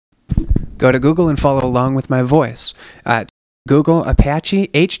Go to Google and follow along with my voice. Google Apache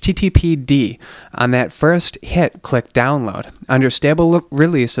HTTPD. On that first hit, click Download. Under Stable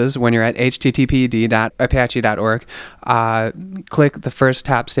Releases, when you're at httpd.apache.org, click the first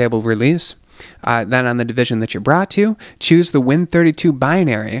top stable release. Then on the division that you're brought to, choose the Win32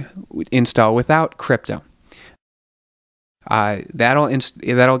 binary install without crypto.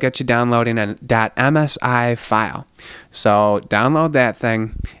 That'll get you downloading a .msi file. So download that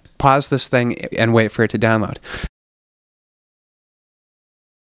thing, pause this thing, and wait for it to download.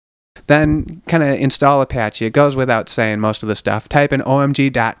 Then kind of install Apache. It goes without saying most of the stuff. Type in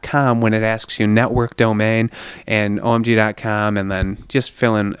omg.com when it asks you network domain and omg.com, and then just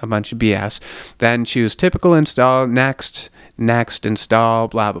fill in a bunch of BS. Then choose typical install, next, install,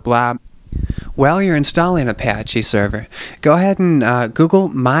 blah, blah, blah. While you're installing Apache server, go ahead and Google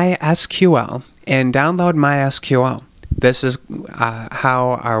MySql and download MySql. This is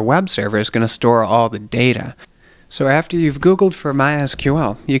how our web server is going to store all the data. So after you've Googled for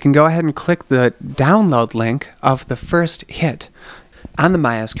MySql, you can go ahead and click the download link of the first hit. On the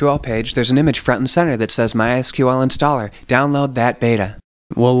MySql page, there's an image front and center that says MySql installer. Download that beta.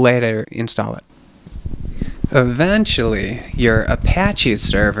 We'll later install it. Eventually, your Apache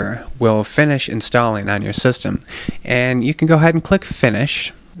server will finish installing on your system, and you can go ahead and click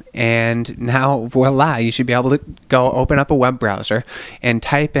Finish, and now, voila, you should be able to go open up a web browser and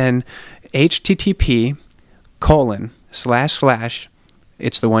type in http://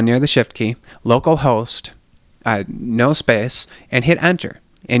 it's the one near the shift key, localhost, no space, and hit enter.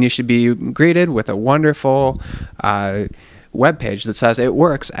 And you should be greeted with a wonderful web page that says "It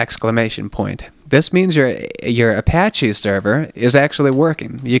works!" ! This means your Apache server is actually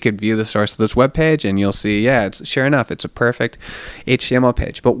working. You could view the source of this web page and you'll see, yeah, sure enough, it's a perfect HTML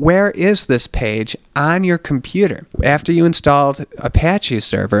page. But where is this page on your computer? After you installed Apache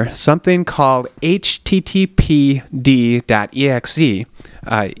server, something called httpd.exe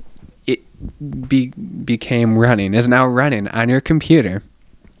is now running on your computer.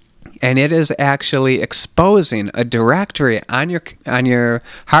 And it is actually exposing a directory on your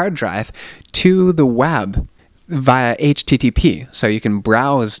hard drive to the web via HTTP. So you can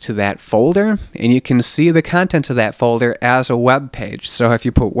browse to that folder, and you can see the contents of that folder as a web page. So if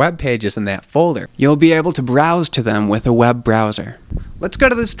you put web pages in that folder, you'll be able to browse to them with a web browser. Let's go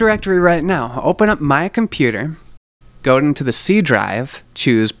to this directory right now. Open up my computer, go into the C drive,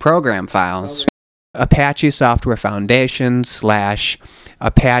 choose Program Files, Apache Software Foundation /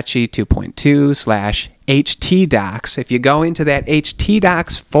 Apache 2.2 / htdocs. If you go into that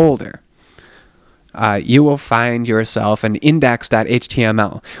htdocs folder, you will find yourself an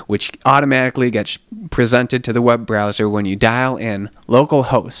index.html, which automatically gets presented to the web browser when you dial in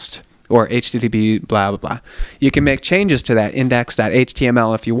localhost or HTTP blah blah blah. You can make changes to that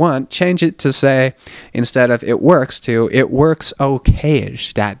index.html if you want. Change it to say, instead of "it works" to "it works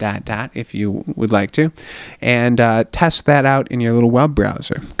okay-ish," ... if you would like to, and test that out in your little web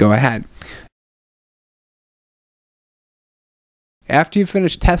browser. Go ahead. After you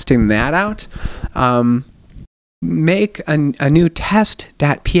finish testing that out, make a new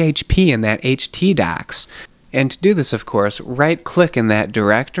test.php in that htdocs. And to do this, of course, right-click in that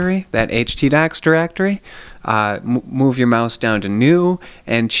directory, that htdocs directory, move your mouse down to New,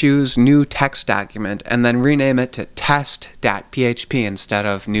 and choose New Text Document, and then rename it to test.php instead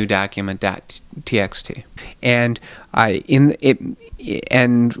of new document.txt. And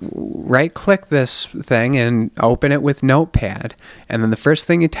right-click this thing and open it with Notepad. And then the first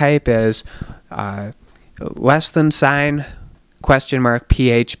thing you type is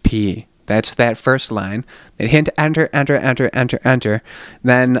 $!PHP. That's that first line. Then hit enter, enter, enter, enter, enter.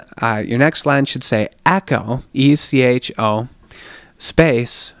 Then your next line should say echo, E-C-H-O,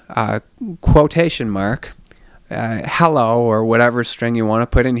 space, quotation mark, hello, or whatever string you want to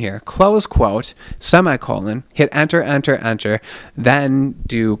put in here, close quote, semicolon, hit enter, enter, enter, then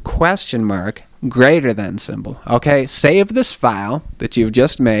do question mark, greater than symbol. Okay, save this file that you've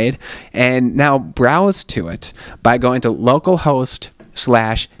just made, and now browse to it by going to localhost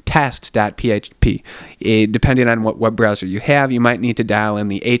 /test.php. Depending on what web browser you have, you might need to dial in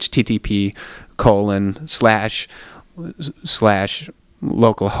the http://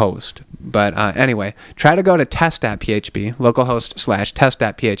 localhost. But anyway, try to go to test.php, localhost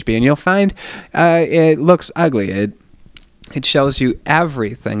 /test.php, and you'll find it looks ugly. It shows you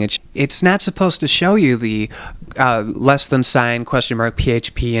everything. It's not supposed to show you the $!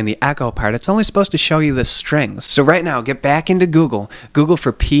 PHP and the echo part. It's only supposed to show you the strings. So right now, get back into Google. Google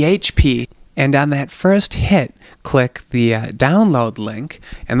for PHP, and on that first hit, click the download link,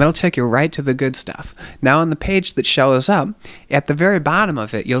 and that'll take you right to the good stuff. Now on the page that shows up, at the very bottom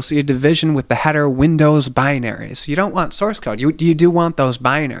of it, you'll see a division with the header Windows binaries. You don't want source code. You do want those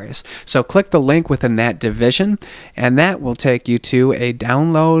binaries. So click the link within that division, and that will take you to a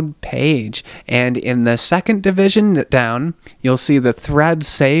download page. And in the second division down, you'll see the thread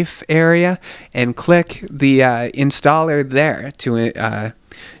safe area, and click the installer there to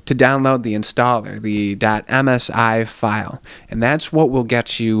download the installer, the .msi file. And that's what will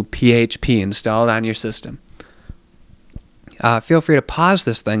get you PHP installed on your system. Feel free to pause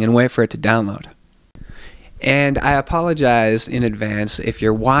this thing and wait for it to download. And I apologize in advance if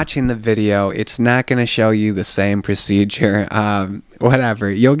you're watching the video, it's not going to show you the same procedure.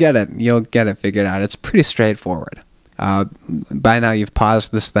 Whatever, you'll get it figured out. It's pretty straightforward. By now you've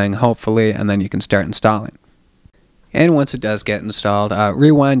paused this thing, hopefully, and then you can start installing. And once it does get installed,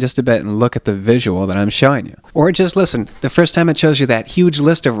 rewind just a bit and look at the visual that I'm showing you. Or just listen. The first time it shows you that huge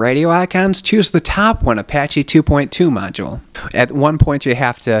list of radio icons, choose the top one, Apache 2.2 module. At one point you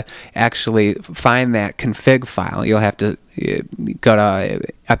have to actually find that config file. You'll have to go to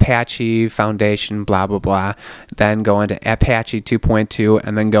Apache Foundation, blah, blah, blah, then go into Apache 2.2,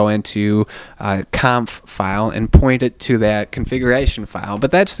 and then go into conf file and point it to that configuration file.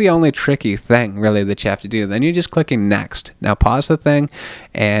 But that's the only tricky thing, really, that you have to do. Then you're just clicking next. Now pause the thing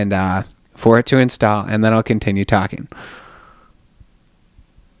and for it to install, and then I'll continue talking.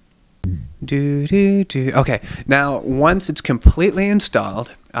 Okay, now once it's completely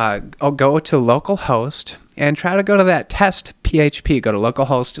installed, I'll go to localhost and try to go to that test PHP. Go to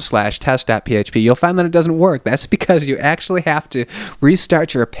localhost/test.php. You'll find that it doesn't work. That's because you actually have to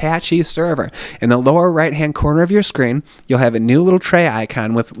restart your Apache server. In the lower right hand corner of your screen, you'll have a new little tray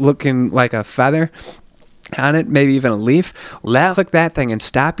icon with looking like a feather on it, maybe even a leaf. Click that thing and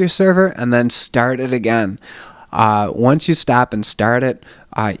stop your server, and then start it again. Once you stop and start it,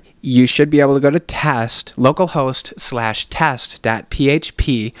 you should be able to go to test,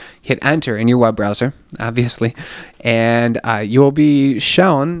 localhost/test.php, hit enter in your web browser, obviously, and you will be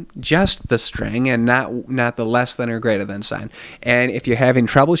shown just the string and not the less than or greater than sign. And if you're having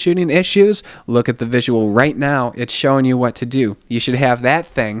troubleshooting issues, look at the visual right now. It's showing you what to do. You should have that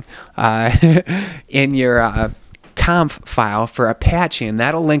thing in your conf file for Apache, and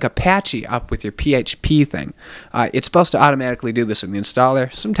that'll link Apache up with your PHP thing. It's supposed to automatically do this in the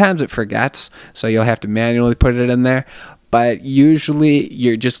installer. Sometimes it forgets, so you'll have to manually put it in there, but usually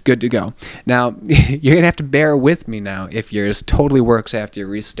you're just good to go. Now, you're going to have to bear with me now if yours totally works after you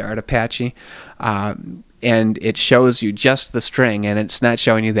restart Apache, and it shows you just the string, and it's not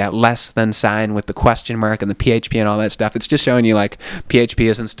showing you that less than sign with the question mark and the PHP and all that stuff. It's just showing you like PHP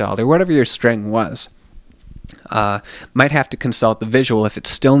is installed or whatever your string was. Might have to consult the visual if it's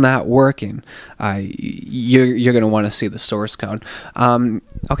still not working. You're going to want to see the source code.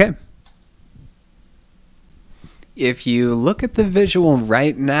 Okay. If you look at the visual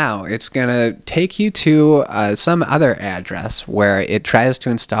right now, it's going to take you to some other address where it tries to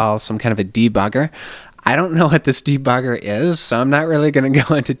install some kind of a debugger. I don't know what this debugger is, so I'm not really going to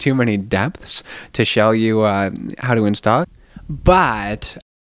go into too many depths to show you how to install it. But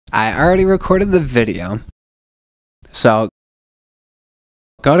I already recorded the video. So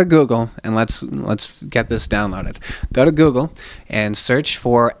go to Google and let's get this downloaded. Go to Google and search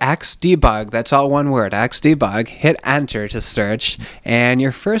for xdebug. That's all one word, xdebug. Hit enter to search, and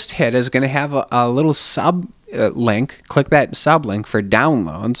your first hit is going to have a little sub link. Click that sub link for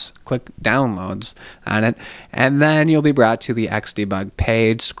downloads. Click downloads on it, and then you'll be brought to the xdebug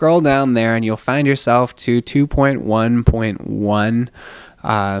page. Scroll down there and you'll find yourself to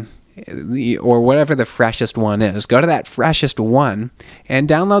 2.1.1 or whatever the freshest one is. Go to that freshest one and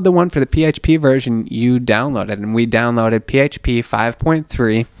download the one for the PHP version you downloaded. And we downloaded PHP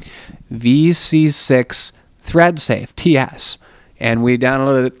 5.3 VC6 ThreadSafe TS. And we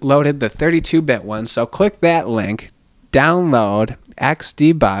downloaded the 32-bit one. So click that link, download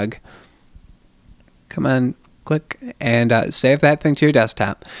xdebug. Come on, click and save that thing to your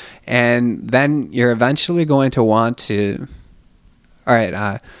desktop. And then you're eventually going to want to, all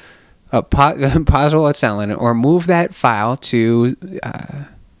right, pause while it's downloading, or move that file to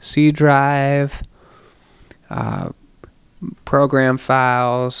C drive, program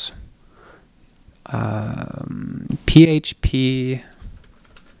files, PHP,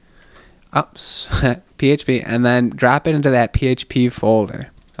 PHP, and then drop it into that PHP folder.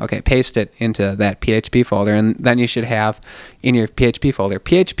 Okay, paste it into that PHP folder, and then you should have in your PHP folder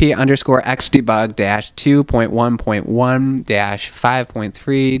PHP underscore xdebug dash 2.1.1 dash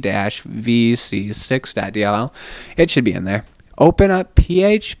 5.3 dash VC6.dll. It should be in there. open up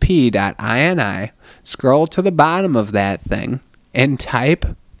php.ini, scroll to the bottom of that thing, and type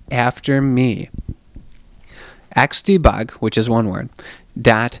after me xdebug, which is one word,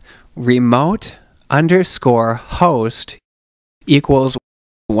 dot remote underscore host equals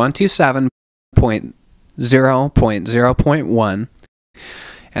 127.0.0.1,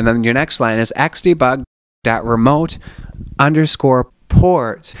 and then your next line is xdebug dot remote underscore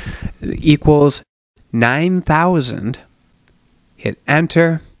port equals 9000. Hit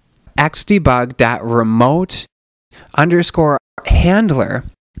enter. xdebug dot remote underscore handler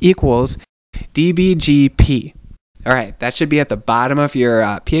equals dbgp. All right, that should be at the bottom of your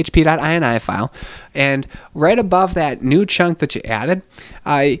php.ini file. And right above that new chunk that you added,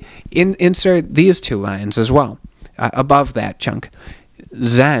 insert these two lines as well. Above that chunk,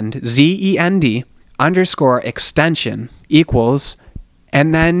 zend, Z-E-N-D, underscore extension equals,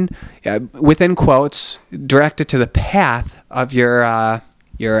 and then within quotes, direct it to the path of your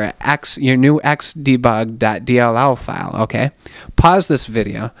new xdebug.dll file, okay? Pause this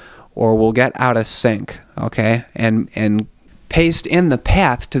video, or we'll get out of sync, okay? And paste in the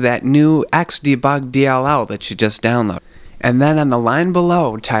path to that new xdebug DLL that you just downloaded. And then on the line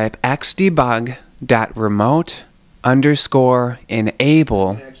below, type xdebug.remote underscore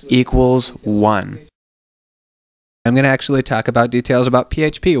enable equals 1. I'm going to actually talk about details about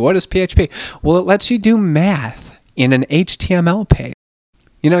PHP. What is PHP? Well, it lets you do math in an HTML page.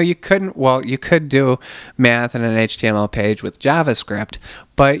 You know, you could do math in an HTML page with JavaScript,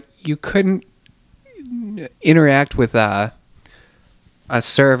 but you couldn't interact with a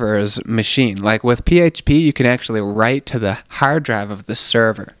server's machine. Like with PHP, you can actually write to the hard drive of the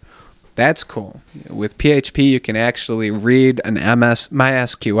server. That's cool. With PHP, you can actually read an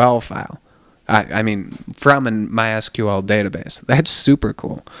MySql file. I mean, from a MySql database. That's super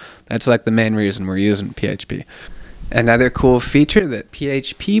cool. That's like the main reason we're using PHP. Another cool feature that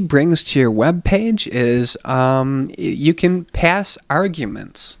PHP brings to your web page is you can pass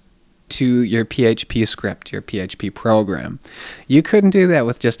arguments to your PHP script, your PHP program. You couldn't do that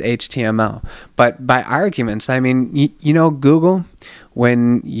with just HTML. But by arguments, I mean, you know Google,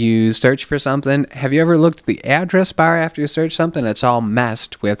 when you search for something, have you ever looked at the address bar after you search something? It's all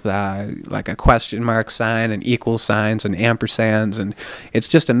messed with like a question mark sign and equal signs and ampersands, and it's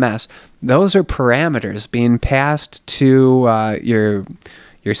just a mess. Those are parameters being passed to your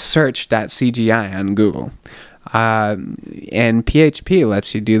search.cgi on Google. And PHP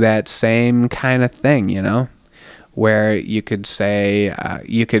lets you do that same kind of thing, you know, where you could say,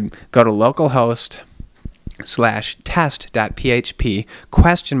 you could go to localhost/test.php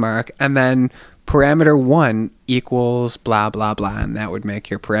question mark, and then parameter 1 equals blah, blah, blah, and that would make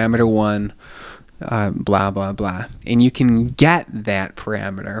your parameter 1 blah, blah, blah. And you can get that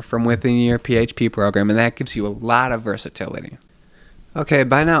parameter from within your PHP program, and that gives you a lot of versatility. Okay,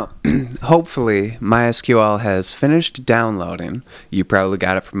 by now, hopefully, MySql has finished downloading. You probably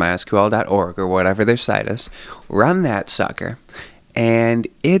got it from mysql.org or whatever their site is. Run that sucker, and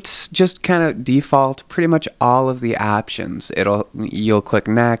it's just kind of default pretty much all of the options. You'll click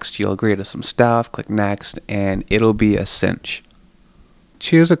next, you'll agree to some stuff, click next, and it'll be a cinch.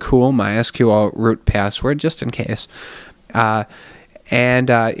 Choose a cool MySql root password just in case. And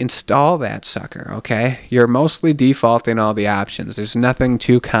install that sucker, okay? You're mostly defaulting all the options. There's nothing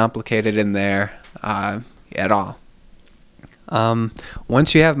too complicated in there at all.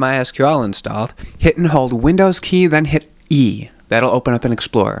 Once you have MySql installed, hit and hold Windows key, then hit E. That'll open up an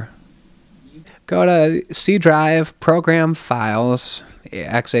Explorer. Go to C drive, program files,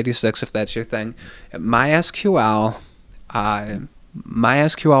 x86 if that's your thing, MySql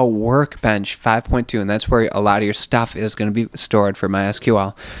Workbench 5.2, and that's where a lot of your stuff is going to be stored for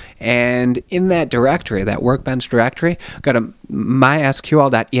MySql. And in that directory, that Workbench directory, go to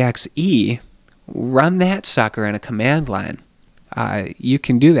mysql.exe, run that sucker in a command line. You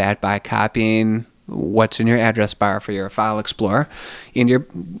can do that by copying what's in your address bar for your file explorer in your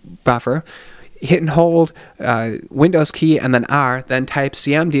buffer. Hit and hold Windows key and then R, then type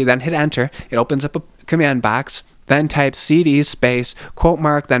CMD, then hit enter. It opens up a command box. Then type cd space, quote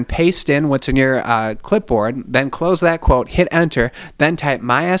mark, then paste in what's in your clipboard, then close that quote, hit enter, then type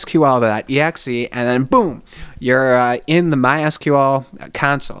mysql.exe, and then boom, you're in the MySql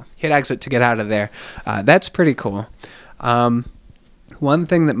console. Hit exit to get out of there. That's pretty cool. One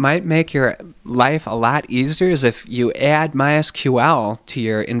thing that might make your life a lot easier is if you add MySql to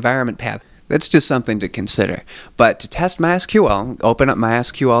your environment path. That's just something to consider. But to test MySql, open up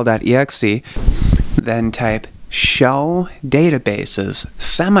mysql.exe, then type show databases,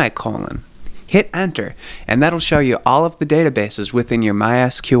 semicolon, hit enter, and that'll show you all of the databases within your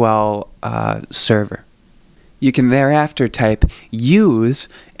MySql server. You can thereafter type use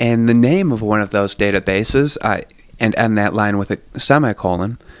and the name of one of those databases and end that line with a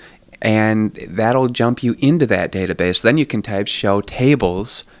semicolon, and that'll jump you into that database. Then you can type show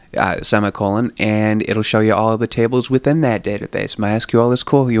tables, semicolon, and it'll show you all of the tables within that database. MySql is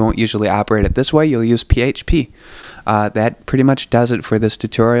cool. You won't usually operate it this way. You'll use PHP. That pretty much does it for this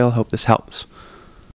tutorial. Hope this helps.